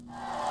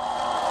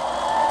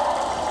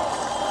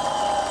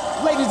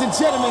Ladies and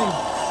gentlemen,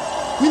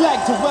 we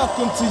like to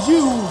welcome to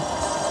you,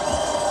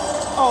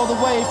 all the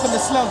way from the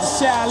slums of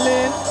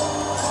Shaolin,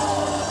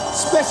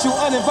 special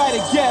uninvited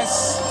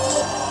guests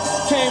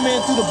came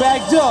in through the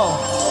back door.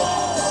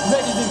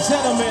 Ladies and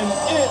gentlemen,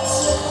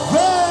 it's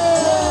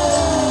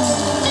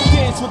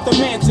Dance with the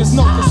Mantis,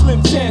 note the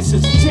slim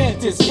chances. Chant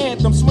this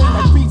anthem, swing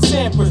like beat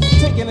samples.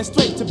 Taking it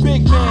straight to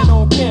big man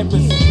on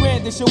campus.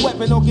 Brandish your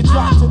weapon or get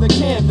dropped to the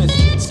canvas.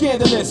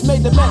 Scandalous,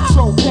 made the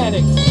metro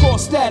panic. Call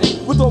static,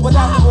 with or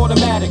without the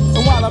automatic.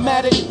 And while I'm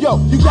at it, yo,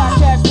 you got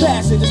cash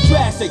passing, it's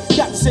drastic.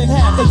 Got to send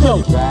half the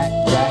yo.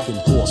 Back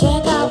and forth.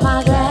 Check out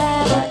my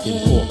graphic. Back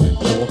and forth and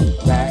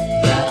forth. Back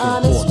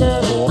and forth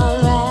and forth.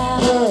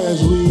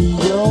 As we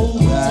go.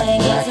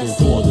 Back and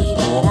forth and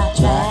forth.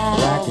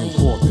 Back and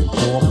forth and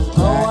forth.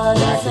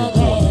 Back and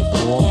forth and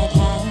forth.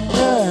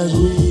 As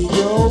we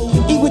go.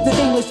 Eat with the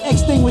English,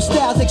 extinguished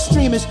styles,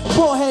 extremists.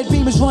 Forehead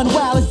beamers run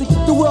wild as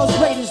the world's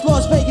greatest.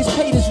 Las Vegas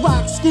paid as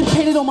rock. Skin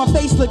painted on my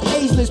face, look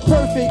ageless.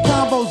 Perfect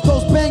combos,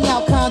 ghost bang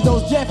out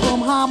condos. Jet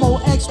from Homo,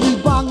 X, we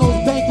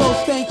bongos. Bankroll,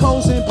 stank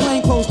holes, and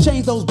plain clothes.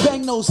 Change those,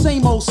 bang those,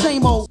 same old,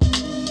 same old.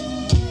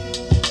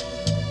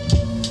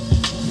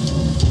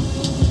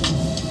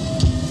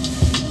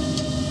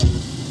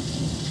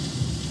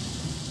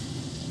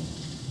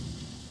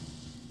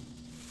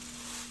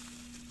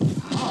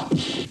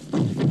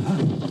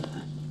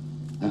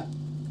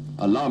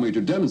 Allow me to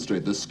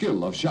demonstrate the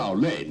skill of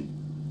Shaolin,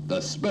 the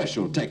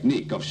special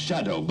technique of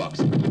shadow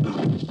boxing.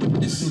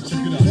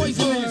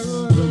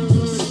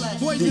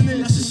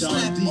 Poisonous,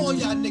 slap all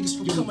y'all niggas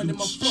for coming in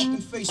my fucking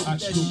face with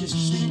that shit.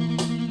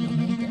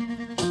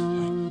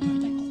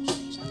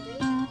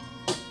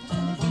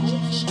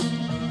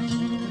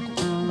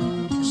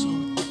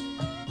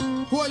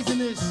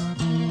 Poisonous.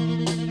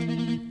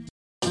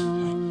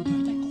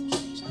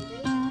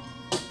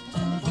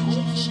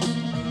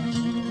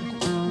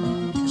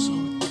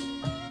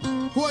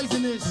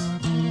 Poisonous.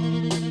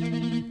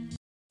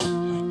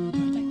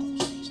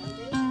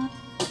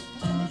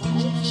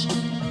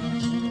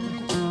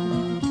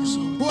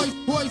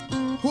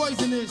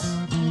 Poisonous.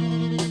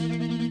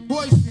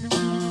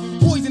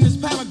 Poisonous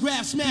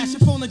paragraph, smash a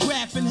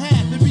phonograph in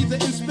half and read the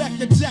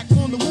Inspector Jack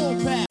on the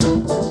warpath.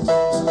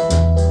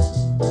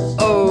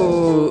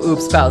 Oh,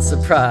 oops, pal,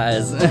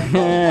 surprise.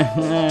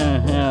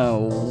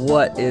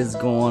 What is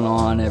going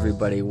on,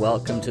 everybody?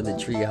 Welcome to the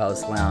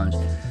Treehouse Lounge.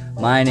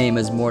 My name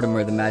is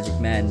Mortimer the Magic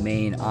Man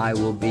Main. I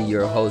will be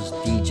your host,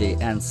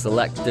 DJ, and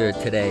selector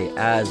today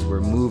as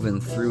we're moving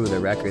through the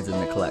records in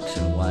the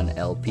collection, one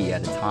LP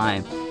at a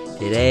time.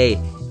 Today,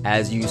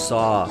 as you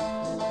saw,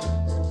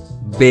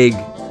 big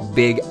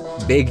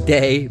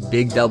day,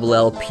 big double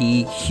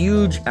LP,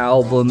 huge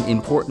album,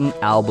 important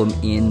album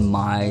in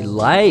my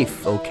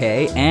life,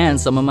 okay? And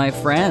some of my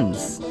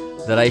friends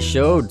that I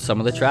showed some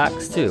of the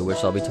tracks to,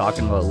 which I'll be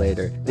talking about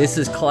later. This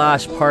is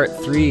Clash Part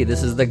 3.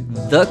 This is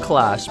the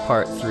Clash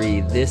Part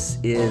 3. This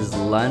is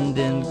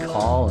London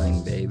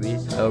Calling, baby.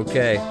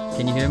 Okay,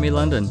 can you hear me,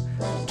 London?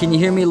 Can you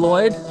hear me,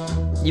 Lloyd?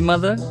 You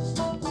mother?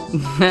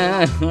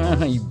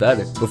 You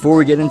better. Before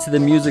we get into the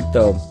music,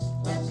 though,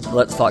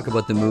 let's talk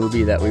about the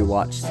movie that we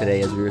watched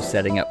today as we were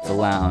setting up the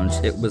lounge.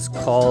 It was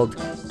called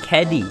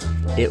Kedi.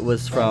 It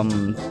was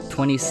from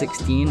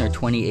 2016 or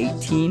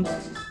 2018.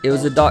 It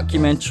was a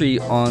documentary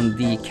on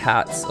the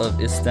cats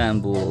of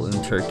Istanbul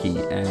in Turkey,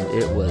 and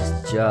it was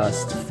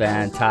just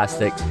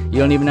fantastic. You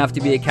don't even have to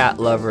be a cat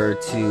lover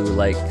to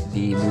like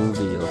the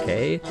movie,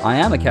 okay? I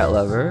am a cat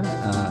lover.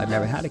 I've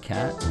never had a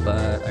cat,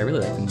 but I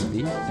really like the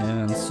movie.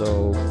 And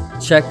so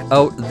check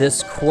out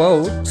this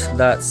quote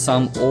that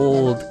some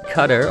old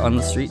cutter on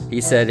the street,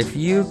 he said, "If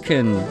you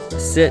can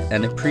sit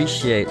and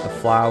appreciate a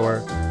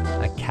flower,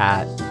 a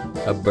cat,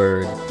 a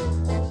bird,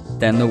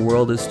 then the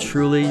world is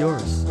truly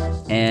yours."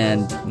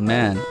 And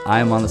man,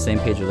 I'm on the same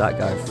page with that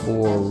guy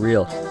for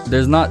real.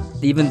 There's not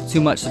even too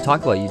much to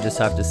talk about. You just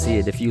have to see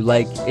it. If you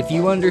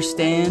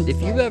understand,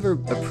 if you've ever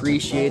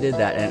appreciated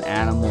that an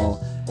animal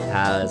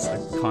has a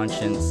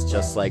conscience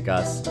just like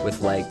us,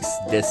 with likes,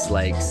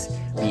 dislikes,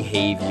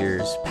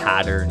 behaviors,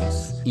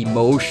 patterns,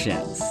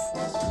 emotions,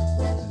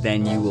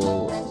 then you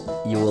will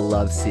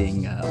love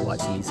seeing,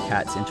 watching these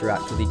cats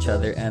interact with each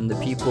other and the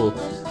people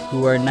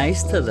who are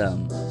nice to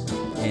them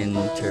in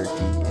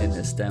Turkey, in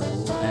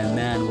Istanbul. And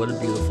man, what a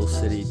beautiful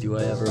city. Do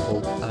I ever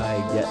hope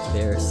I get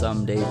there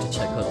someday to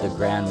check out the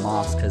Grand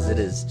Mosque, because it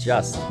is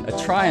just a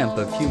triumph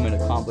of human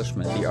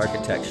accomplishment. The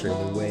architecture,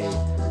 the way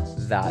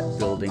that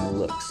building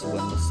looks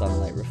when the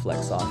sunlight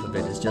reflects off of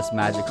it is just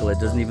magical.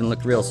 It doesn't even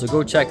look real. So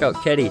go check out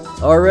Kedi.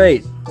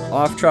 Alright,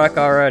 off track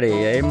already,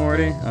 eh,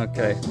 Morty?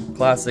 Okay,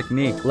 classic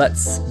me.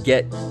 Let's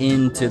get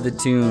into the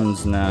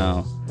tunes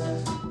now.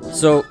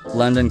 So,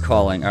 London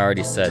Calling, I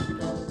already said.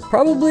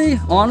 Probably,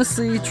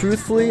 honestly,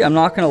 truthfully, I'm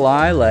not gonna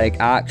lie,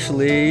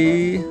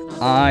 actually,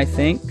 I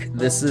think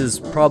this is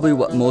probably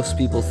what most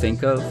people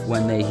think of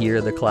when they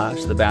hear The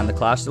Clash, the band The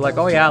Clash. They're like,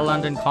 oh yeah,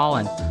 London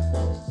Calling.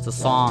 It's a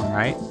song,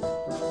 right?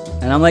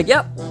 And I'm like,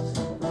 yep,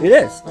 it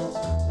is.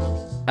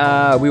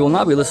 We will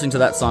not be listening to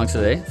that song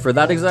today for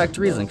that exact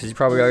reason, because you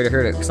probably already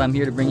heard it, because I'm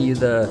here to bring you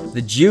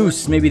the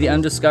juice, maybe the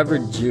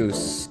undiscovered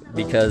juice,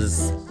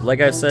 because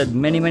like I've said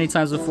many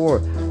times before,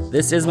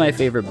 this is my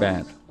favorite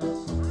band.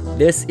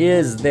 This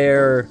is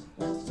their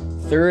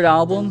third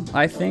album,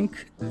 I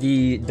think,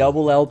 the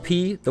double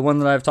LP, the one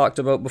that I've talked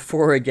about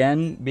before,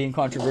 again being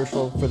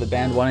controversial for the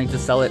band wanting to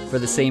sell it for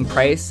the same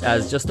price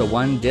as just a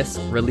one disc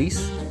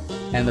release.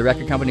 And the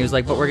record company was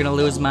like, but we're going to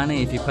lose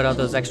money if you put out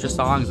those extra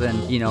songs, and,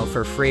 you know,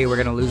 for free, we're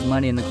going to lose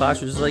money. And the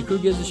Clash was just like, who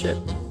gives a shit?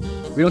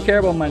 We don't care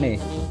about money.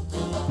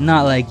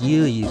 Not like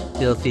you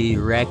filthy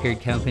record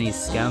company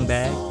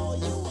scumbag.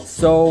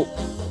 So,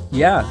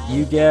 yeah,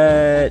 you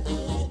get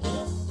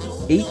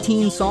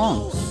 18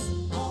 songs,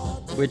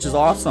 which is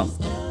awesome.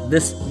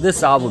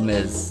 This album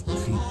is,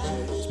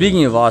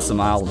 speaking of awesome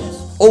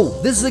albums, oh,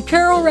 this is a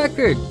Carol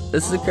record.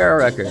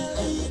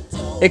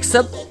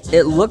 Except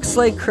it looks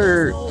like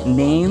her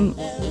name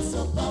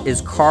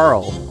is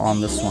Carl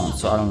on this one,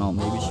 so I don't know,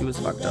 maybe she was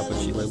fucked up when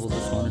she labeled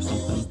this one or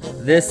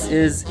something. This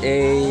is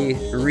a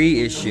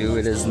reissue.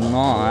 It is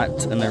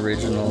not an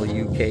original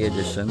UK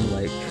edition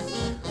like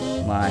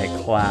my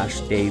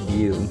Clash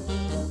debut,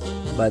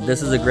 but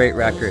this is a great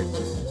record.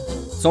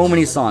 So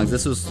many songs.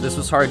 This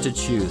was hard to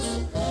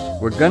choose.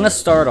 We're gonna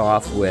start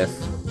off with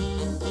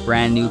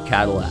Brand New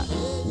Cadillac,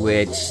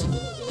 which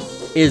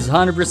is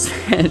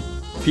 100%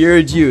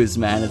 pure juice,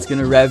 man. It's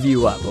gonna rev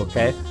you up,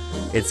 okay?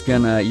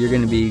 You're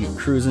gonna be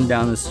cruising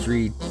down the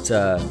street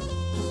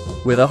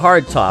with a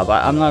hard top.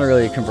 I'm not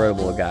really a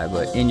convertible guy,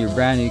 but in your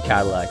brand new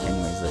Cadillac,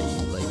 anyways,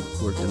 that you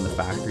like worked in the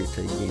factory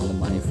to gain the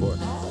money for.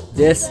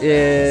 This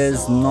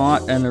is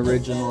not an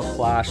original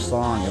Clash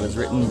song. It was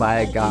written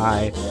by a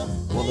guy.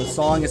 Well, the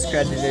song is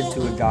credited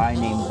to a guy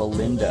named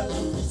Belinda.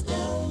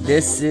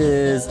 This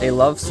is a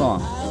love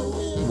song.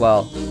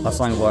 Well, a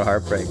song about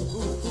heartbreak.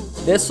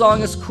 This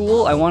song is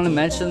cool. I want to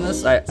mention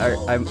this.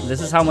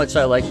 This is how much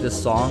I like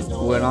this song.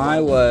 When I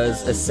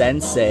was a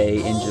sensei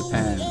in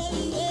Japan,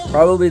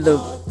 probably the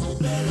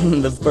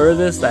the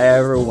furthest I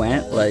ever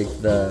went, like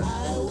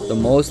the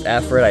most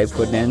effort I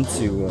put in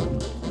to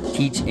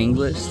teach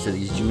English to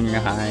these junior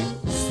high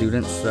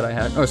students that I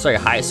had,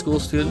 high school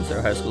students,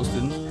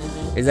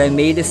 is I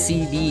made a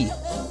CD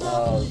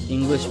of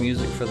English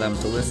music for them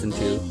to listen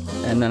to,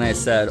 and then I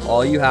said,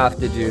 all you have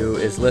to do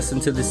is listen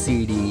to the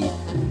CD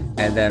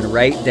and then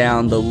write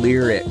down the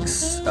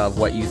lyrics of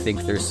what you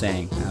think they're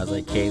saying. And I was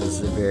like, hey, this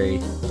is a very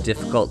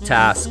difficult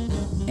task,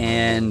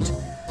 and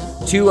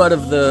 2 out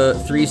of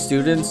the 3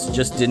 students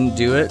just didn't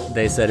do it.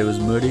 They said it was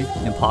moody,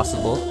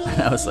 impossible,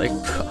 and I was like,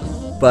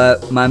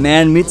 but my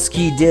man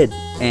Mitsuki did,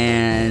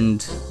 and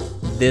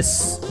the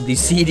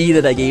CD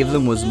that I gave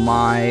them was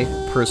my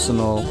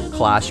personal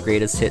Clash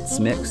Greatest Hits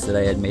mix that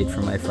I had made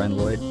for my friend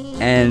Lloyd,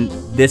 and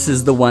this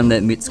is the one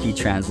that Mitsuki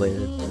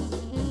translated.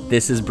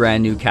 This is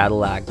Brand New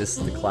Cadillac. This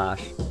is the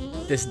Clash.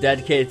 This is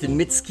dedicated to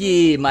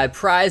Mitsuki, my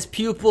prize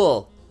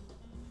pupil.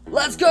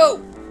 Let's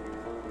go!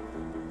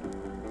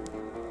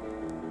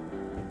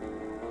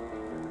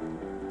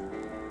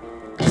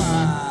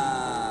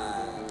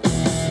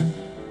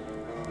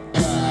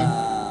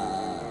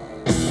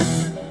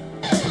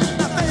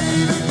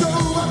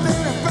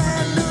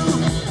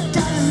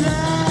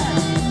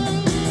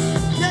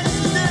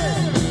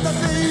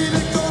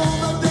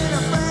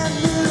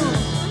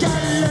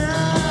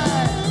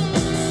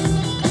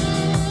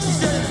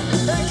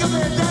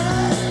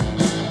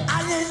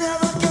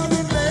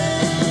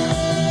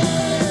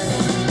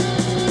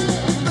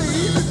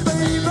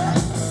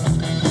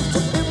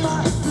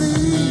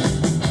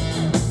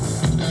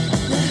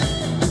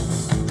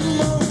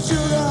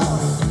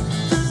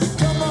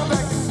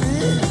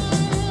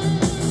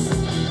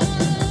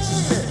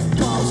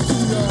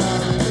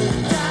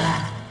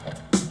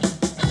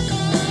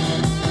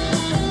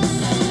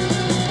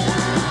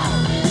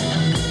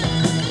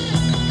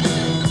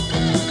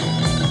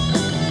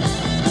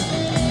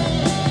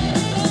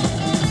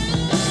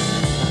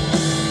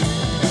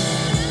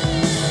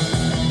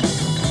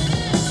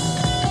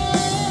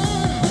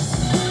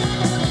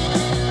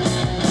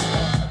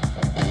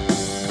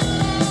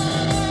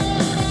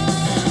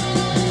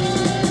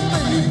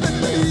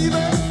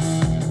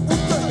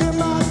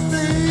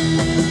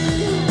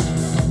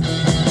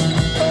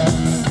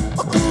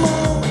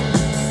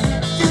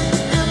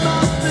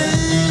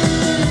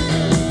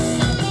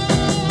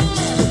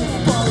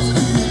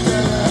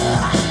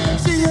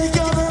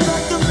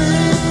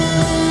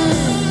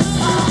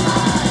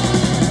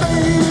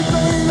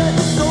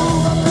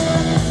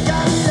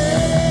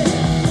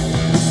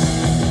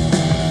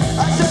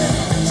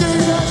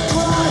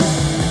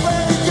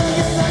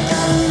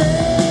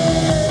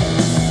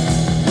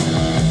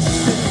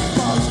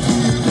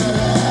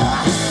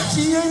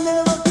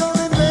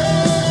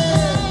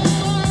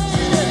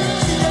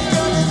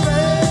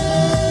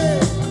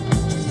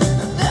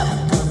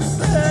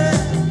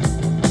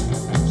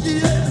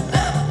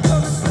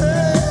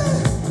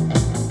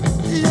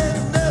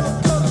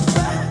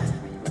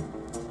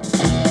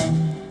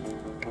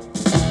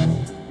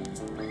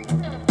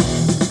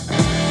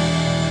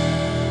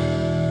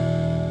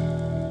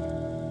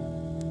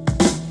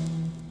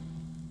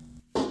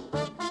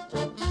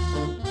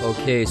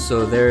 Okay,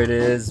 so there it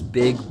is.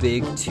 Big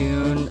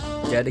tune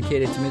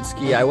dedicated to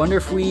Mitski. I wonder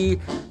if we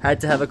had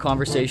to have a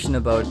conversation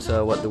about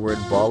what the word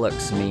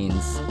bollocks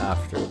means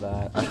after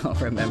that. I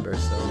don't remember,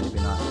 so maybe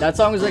not. That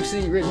song was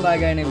actually written by a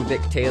guy named Vic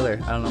Taylor.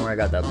 I don't know where I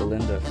got that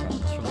Belinda from.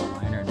 It's from the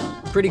liner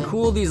notes. Pretty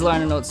cool, these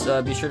liner notes.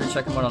 Be sure to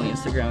check them out on the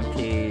Instagram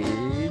page,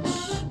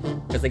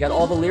 because they got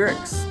all the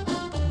lyrics.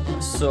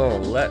 So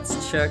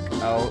let's check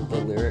out the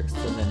lyrics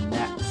to the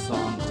next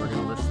song we're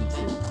going to listen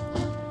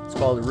to. It's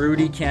called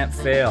Rudy Can't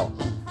Fail.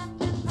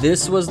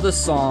 This was the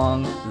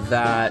song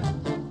that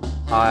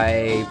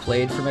I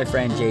played for my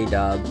friend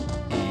J-Dub,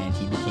 and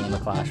he became a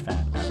Clash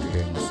fan after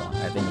hearing the song.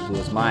 I think it blew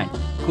his mind.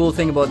 Cool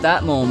thing about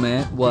that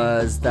moment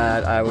was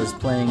that I was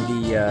playing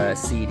the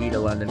CD to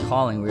London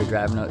Calling. We were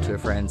driving out to a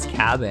friend's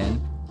cabin,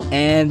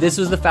 and this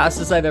was the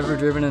fastest I've ever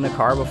driven in a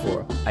car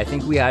before. I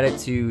think we had it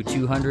to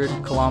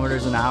 200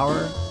 kilometers an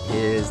hour.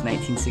 His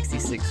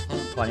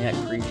 1966 Pontiac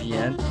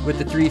Parisienne with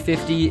the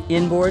 350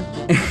 inboard.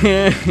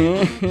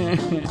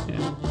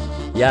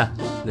 Yeah,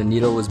 the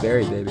needle was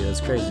buried, baby.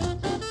 That's crazy.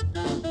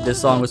 This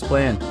song was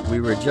playing.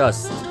 We were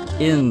just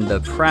in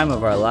the prime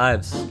of our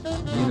lives.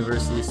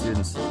 University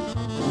students.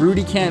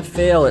 Rudy Can't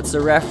Fail. It's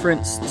a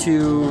reference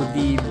to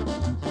the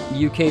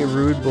UK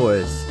Rude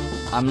Boys.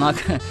 I'm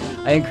not gonna...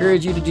 I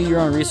encourage you to do your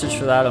own research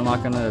for that. I'm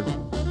not gonna...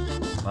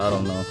 I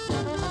don't know.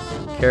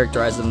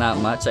 Characterize them that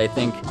much. I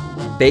think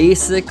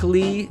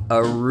basically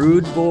a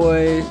rude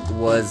boy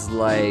was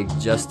like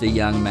just a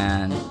young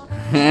man.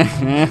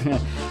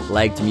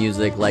 Liked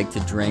music, liked to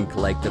drink,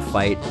 liked to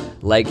fight,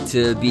 liked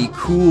to be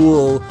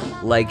cool,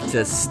 liked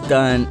to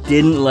stunt,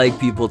 didn't like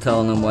people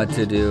telling him what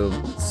to do.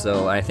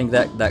 So I think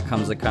that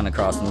comes kind of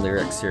across in the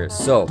lyrics here.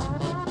 So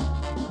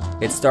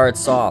it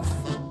starts off.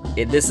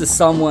 This is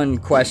someone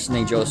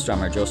questioning Joe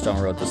Strummer. Joe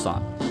Strummer wrote the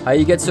song. How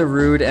you get so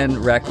rude and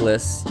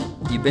reckless?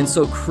 You've been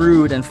so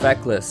crude and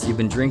feckless. You've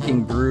been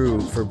drinking brew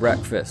for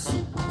breakfast.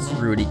 So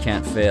Rudy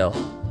can't fail.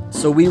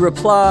 So we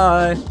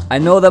reply, I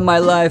know that my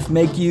life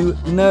make you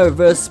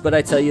nervous, but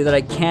I tell you that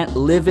I can't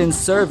live in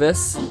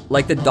service,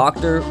 like the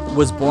doctor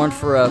was born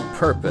for a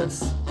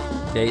purpose.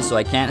 Okay, so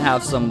I can't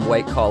have some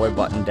white collar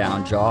button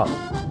down job.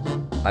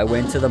 I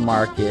went to the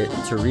market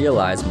to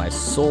realize my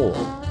soul,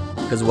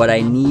 because what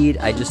I need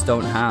I just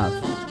don't have.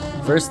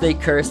 First they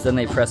curse, then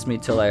they press me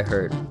till I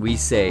hurt. We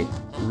say,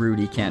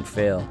 Rudy can't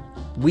fail.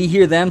 We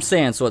hear them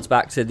saying, so it's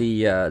back to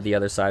the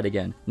other side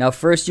again. Now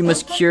first you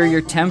must cure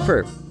your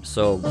temper,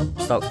 so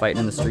stop fighting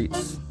in the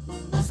streets.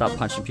 Stop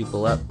punching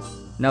people up.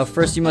 Now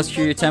first you must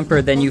cure your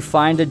temper, then you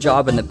find a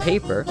job in the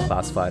paper,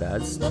 classified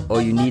ads. Oh,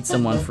 you need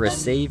someone for a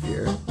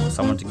savior,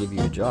 someone to give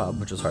you a job,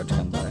 which is hard to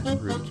come by.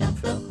 Rudy can't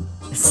fail.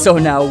 So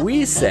now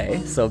we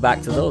say, so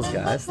back to those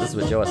guys, this is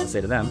what Joe has to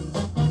say to them.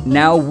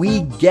 Now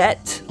we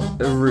get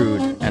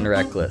rude and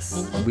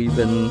reckless. We've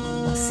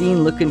been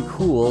seen looking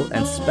cool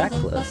and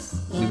speckless.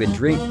 We've been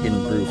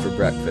drinking brew for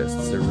breakfast,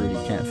 so Rudy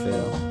can't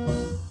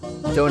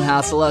fail. Don't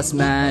hassle us,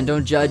 man.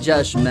 Don't judge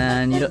us,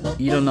 man.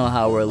 You don't know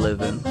how we're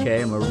living,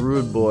 okay? I'm a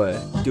rude boy.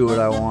 Do what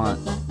I want.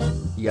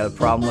 You got a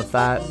problem with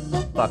that?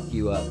 Fuck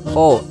you up.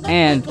 Oh,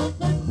 and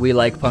we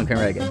like punk and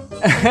reggae.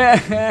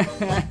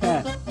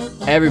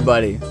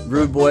 Everybody,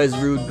 rude boys,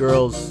 rude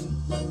girls,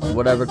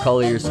 whatever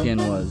color your skin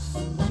was,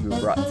 you were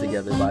brought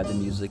together by the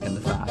music and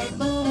the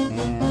fashion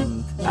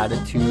and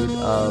attitude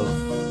of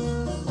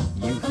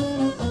youth.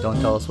 Don't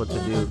tell us what to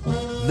do.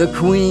 The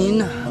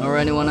Queen, or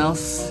anyone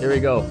else. Here we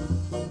go.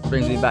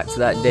 Brings me back to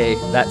that day,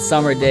 that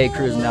summer day,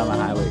 cruising down the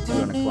highway,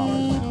 200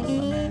 kilometers an hour. My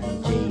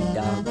man,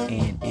 J-Dub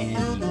and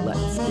Andy.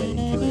 Let's get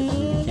into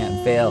it. We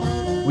can't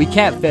fail. We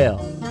can't fail.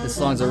 This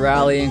song's a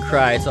rallying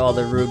cry to all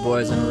the rude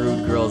boys and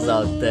rude girls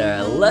out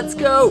there. Let's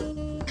go!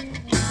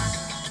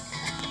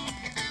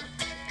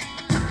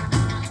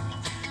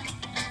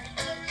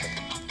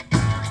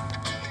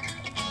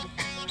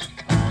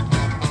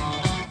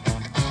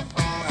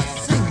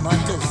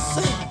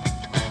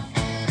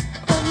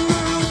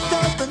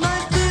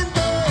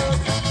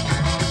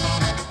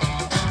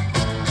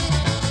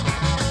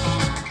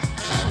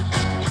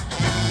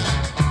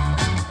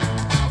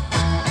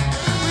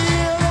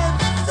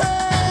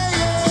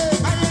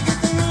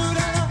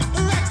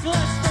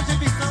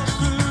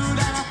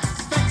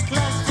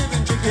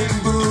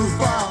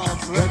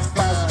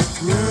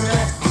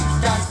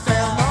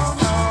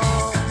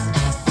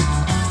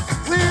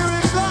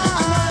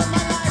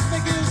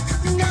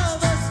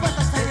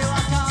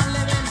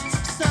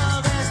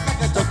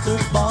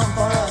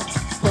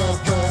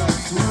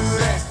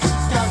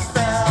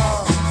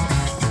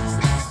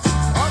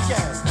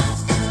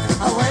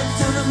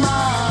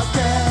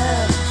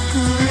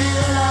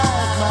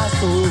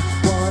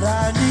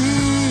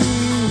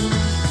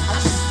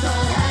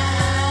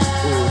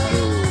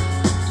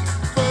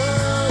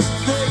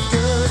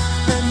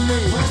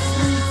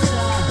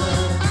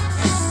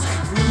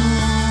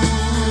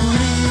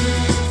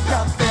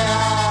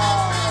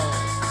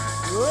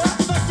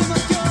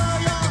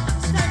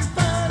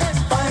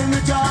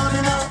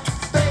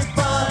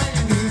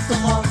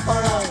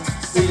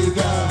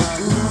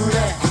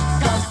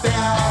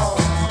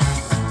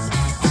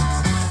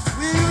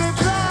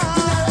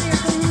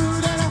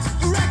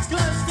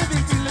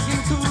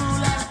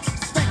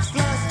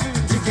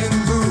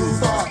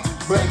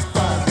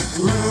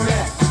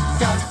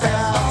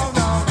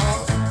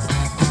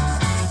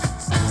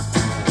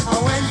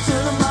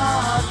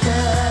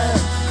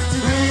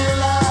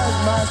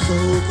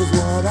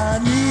 what I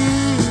need.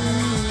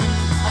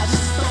 I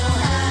just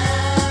don't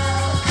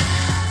have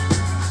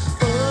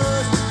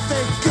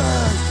fake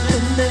guns,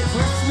 and they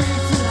push me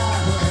to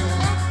that way.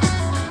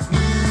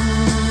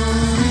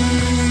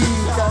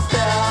 Got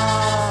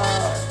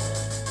that.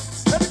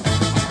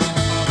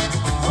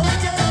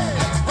 Okay.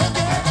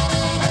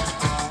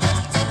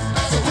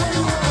 So where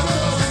you wanna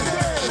go?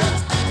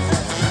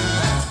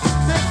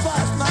 Think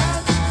fast, man.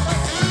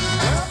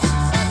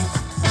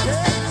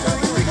 Yeah, so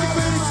you think you're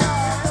pretty shy?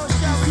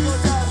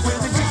 With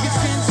the chicken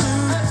skin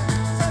suit.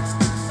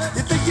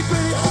 You think you're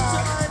pretty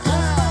hard?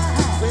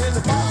 With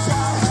the box I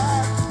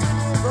had.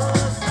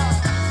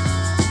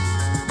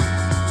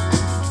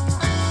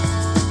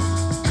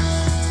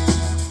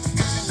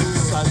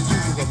 Side of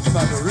the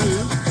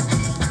Babaroon.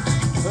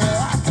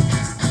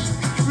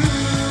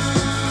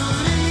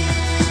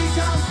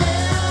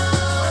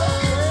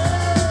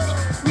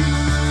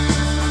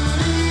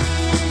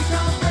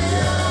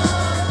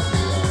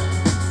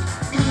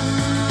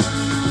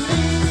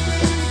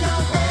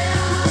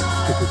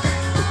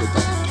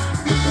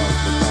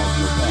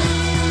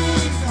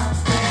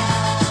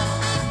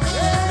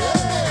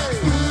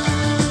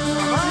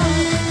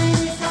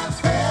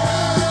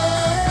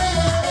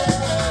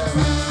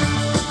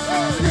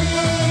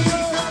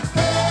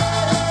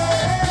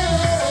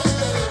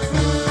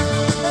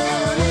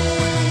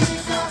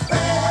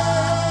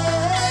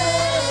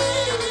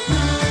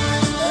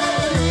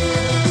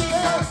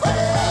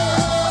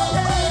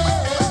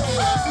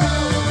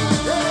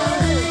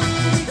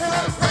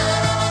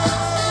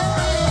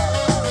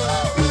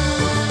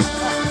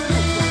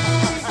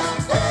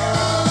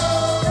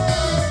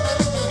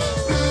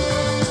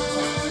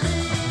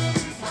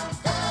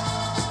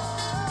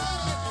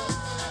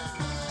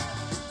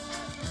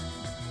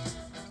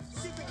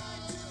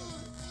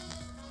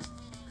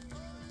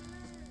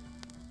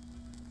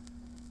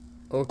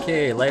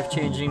 Okay,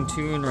 life-changing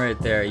tune right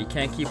there. You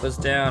can't keep us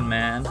down,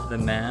 man. The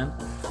man.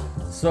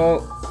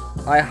 So,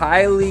 I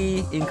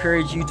highly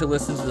encourage you to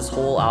listen to this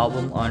whole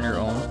album on your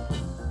own.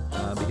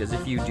 Because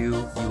if you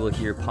do, you will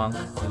hear punk,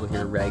 you will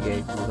hear reggae,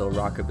 you will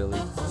hear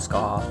rockabilly,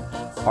 ska,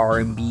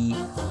 R&B,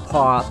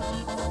 pop,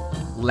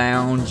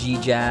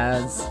 loungy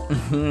jazz,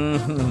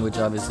 which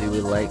obviously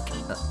we like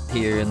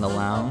here in the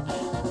lounge.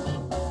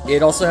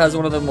 It also has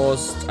one of the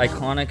most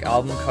iconic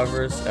album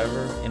covers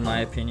ever, in my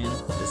opinion,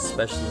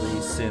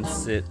 especially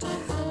since it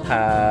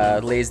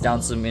lays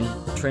down some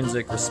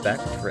intrinsic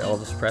respect for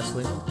Elvis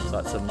Presley. So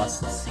that's a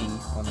must-see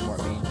on the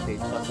main page.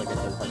 Plus, like I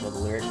said, it has all the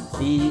lyrics.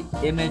 The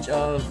image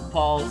of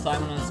Paul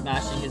Simon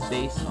smashing his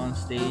bass on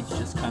stage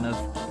just kind of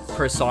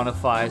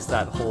personifies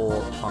that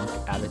whole punk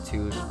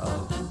attitude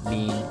of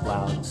mean,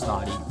 loud,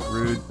 snotty,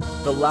 rude.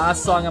 The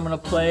last song I'm going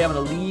to play, I'm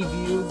going to leave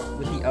you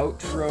with the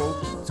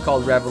outro. It's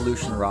called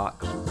Revolution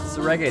Rock. It's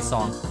a reggae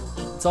song.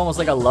 It's almost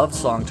like a love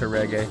song to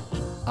reggae.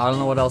 I don't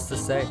know what else to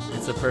say.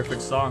 It's a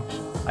perfect song.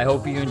 I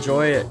hope you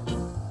enjoy it.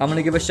 I'm going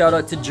to give a shout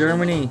out to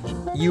Germany,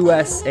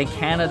 US, and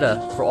Canada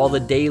for all the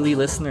daily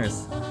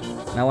listeners.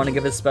 And I want to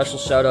give a special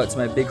shout out to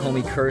my big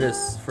homie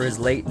Curtis for his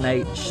late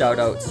night shout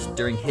outs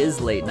during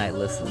his late night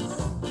listens.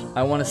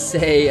 I want to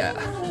say,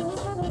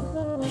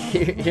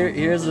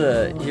 here's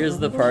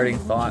the parting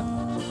thought.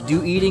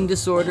 Do eating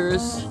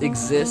disorders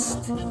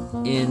exist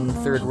in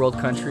third world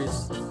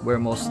countries where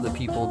most of the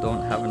people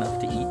don't have enough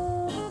to eat?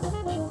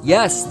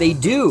 Yes, they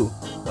do,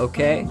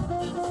 okay?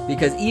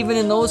 Because even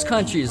in those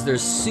countries,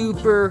 there's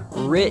super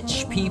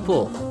rich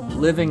people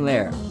living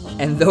there.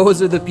 And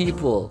those are the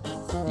people,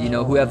 you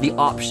know, who have the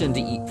option to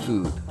eat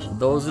food.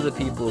 Those are the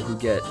people who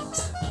get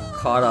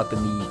caught up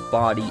in the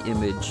body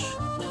image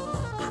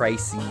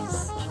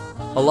crises.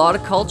 A lot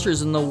of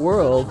cultures in the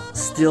world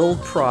still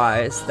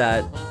prize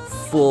that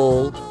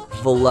full,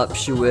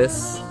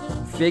 voluptuous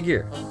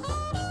figure,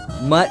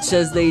 much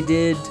as they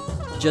did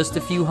just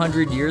a few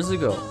hundred years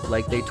ago,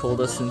 like they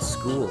told us in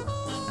school.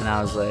 And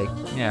I was like,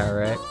 yeah,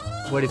 right.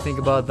 What do you think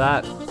about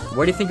that?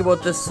 What do you think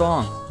about this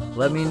song?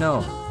 Let me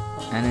know.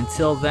 And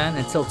until then,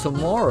 until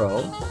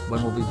tomorrow,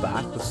 when we'll be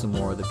back with some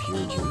more of the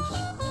pure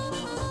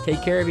juice,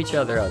 take care of each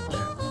other out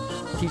there.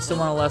 Teach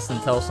someone a lesson,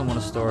 tell someone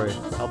a story.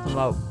 Help them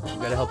out. We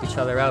gotta help each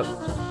other out.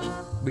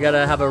 We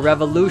gotta have a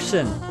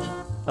revolution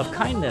of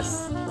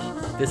kindness.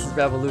 This is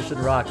Revolution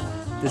Rock.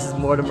 This is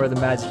Mortimer the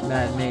Magic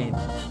Man Maine.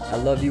 I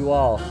love you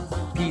all.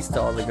 Peace to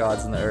all the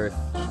gods on the earth,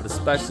 but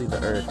especially the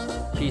earth.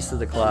 Peace to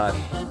the Clash.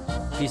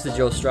 Peace to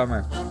Joe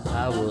Strummer.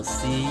 I will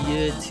see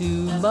you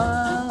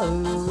tomorrow.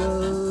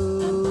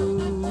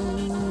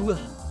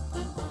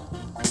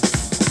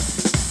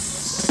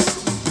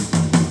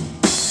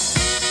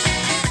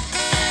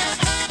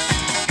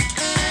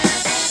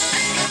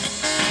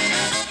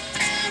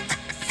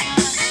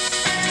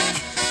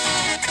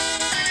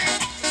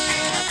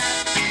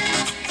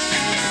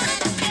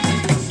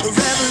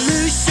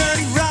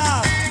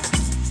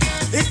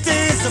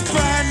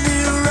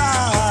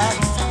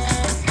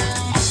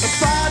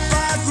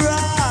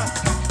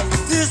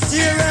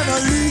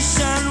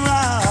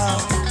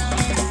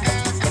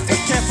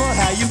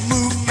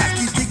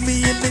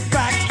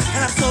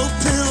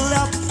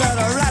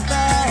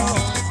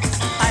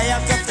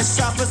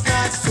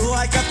 so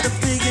I got the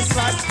biggest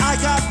slice. I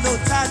got no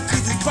time to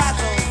do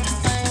battle.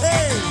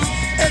 Hey,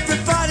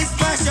 everybody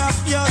smash up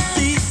your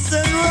seats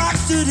and rock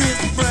to this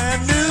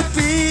brand new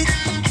beat.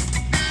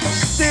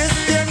 This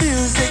their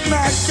music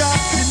mash up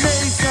the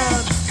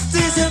nation.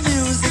 This their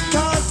music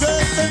cause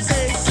a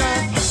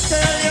sensation.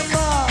 Tell your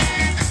mom,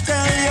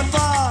 tell your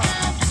pa,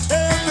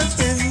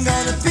 everything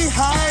gonna be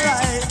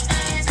alright.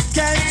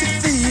 Can't you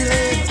feel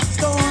it?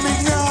 Don't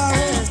ignore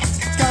it.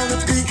 It's gonna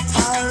be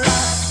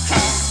alright.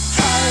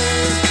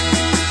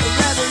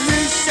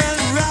 Revolution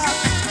rock.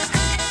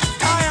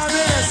 I am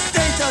in a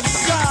state of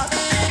shock.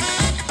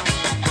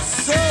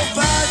 So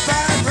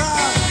bad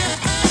rock.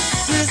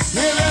 This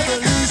here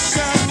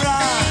revolution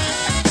rock.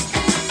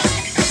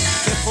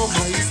 Careful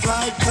how you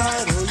slide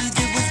tight. All you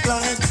did was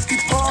glide. You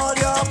poured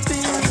your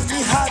beer in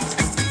me hot.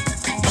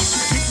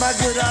 Keep my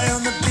good eye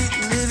on the beat,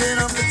 living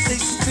on the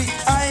 6th Street.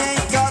 I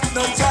ain't got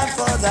no time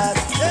for that.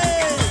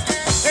 Hey,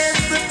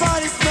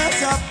 everybody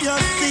smash up your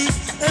seat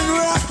and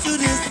rock to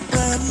this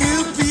brand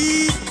new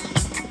beat.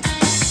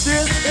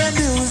 This is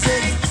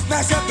music,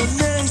 mash up the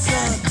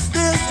nation.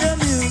 This is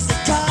music,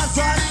 cause a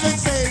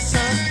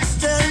sensation.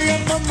 Tell your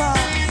mama,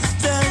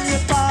 tell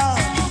your pa,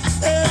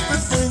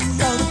 everything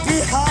gonna be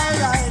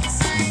alright.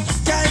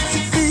 Can't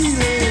you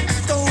feel it?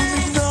 Don't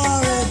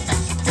ignore it.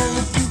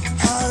 Gonna be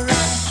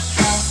alright.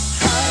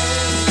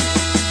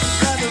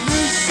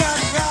 Revolution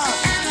rock.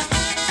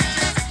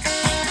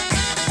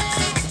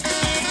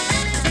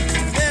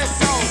 Yeah,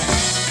 so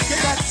get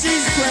that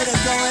cheese grater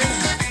going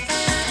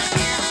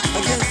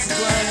against the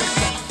grain.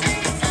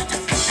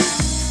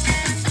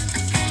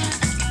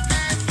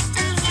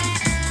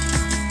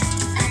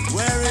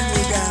 Wearing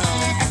you down.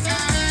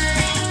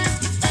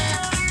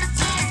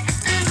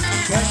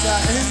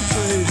 Pressure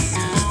increase.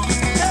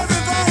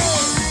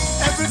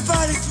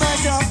 Everybody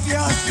smash up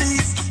your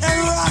seats and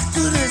rock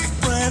to this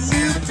brand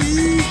new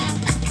beat.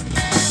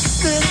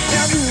 This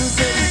is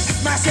music,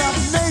 mash up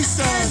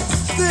nation.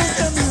 This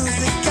is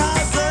music,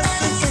 cause a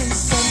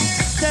sensation.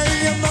 Tell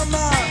your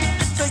mama,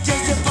 tell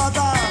your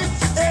papa,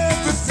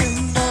 everything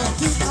gonna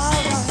be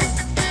alright.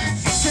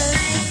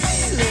 Can't you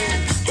feel it?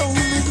 Don't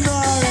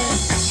ignore it.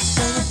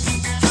 Gonna be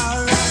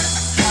alright.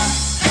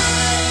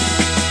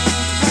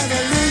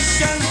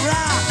 Revolution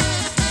rock.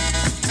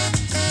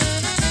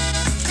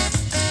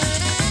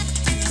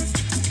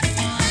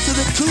 To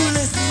the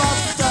coolest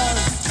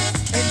mobsters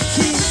in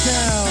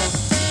Kingstown,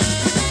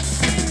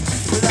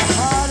 with the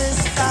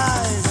hardest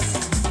eyes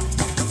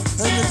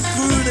and the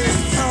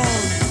cruelest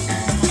tone.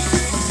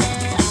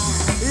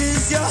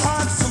 Is your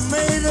heart so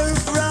made of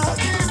rock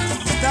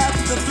that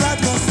the blood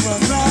must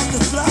run round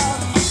the clock?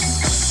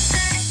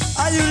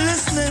 Are you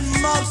listening,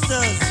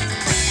 mobsters?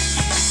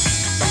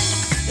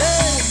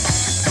 Hey,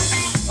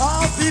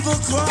 all people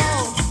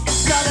crawl,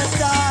 gotta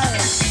die,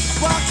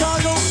 while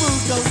cargo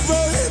food goes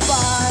rolling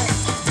by.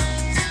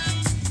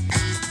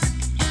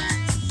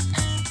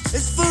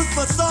 It's food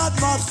for thought,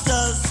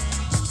 mobsters.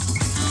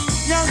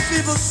 Young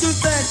people shoot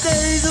their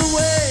days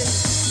away.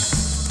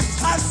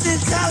 I've seen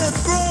talent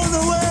thrown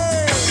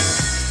away.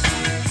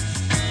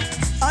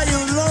 Are you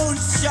loan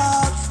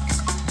sharks?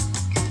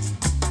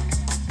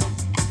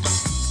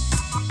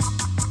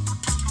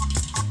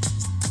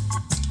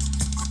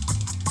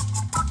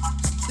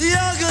 The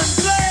organ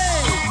play,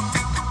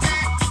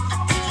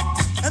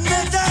 and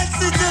they're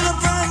dancing to the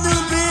brand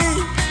new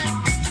beat.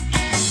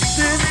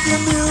 This is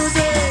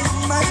music,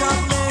 my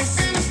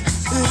nation.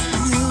 This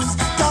news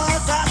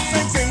cause a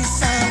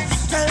sensation.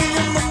 Tell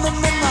your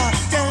mama,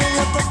 tell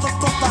your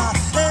papa,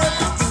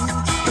 everything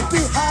will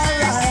be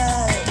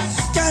alright.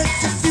 Can't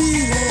you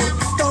feel it?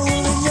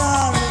 Don't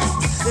ignore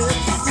it.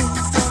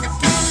 Everything's gonna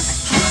be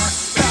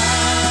alright.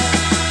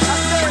 I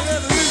say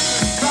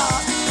revolution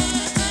rock.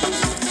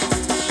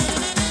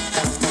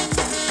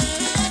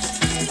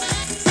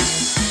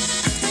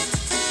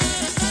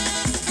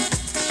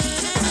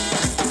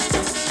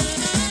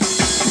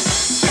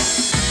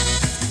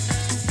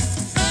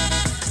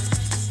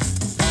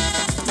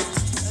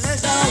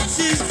 There's no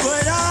cheese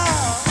grater.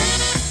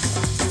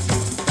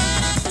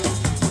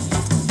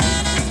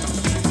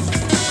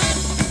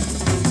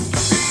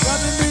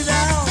 Rubbing me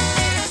down.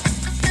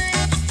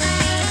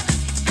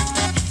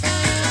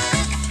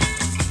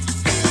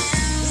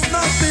 This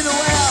must be the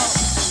way out.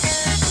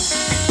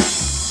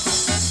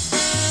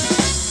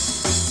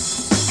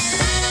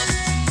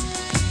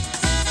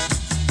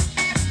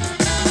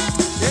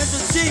 Here's the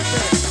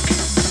cheapest.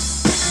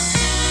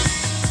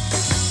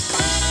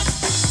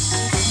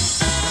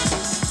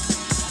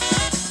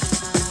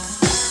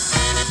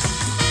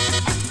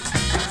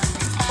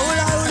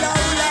 Oola, oola,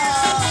 oola.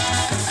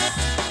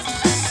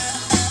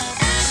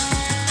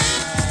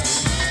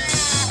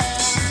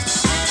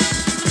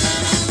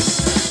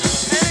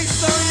 Any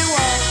song you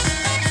want.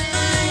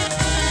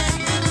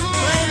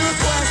 Play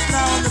request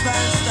now on the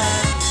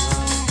bandstand.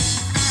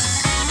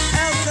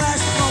 El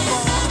Clash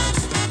Trombone.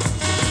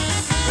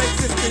 Pay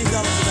 $15 a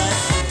night.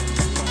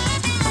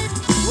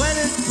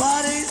 Weddings,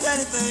 parties,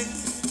 anything.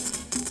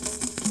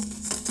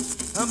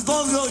 And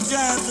bongo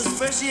jams are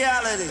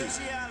specialities.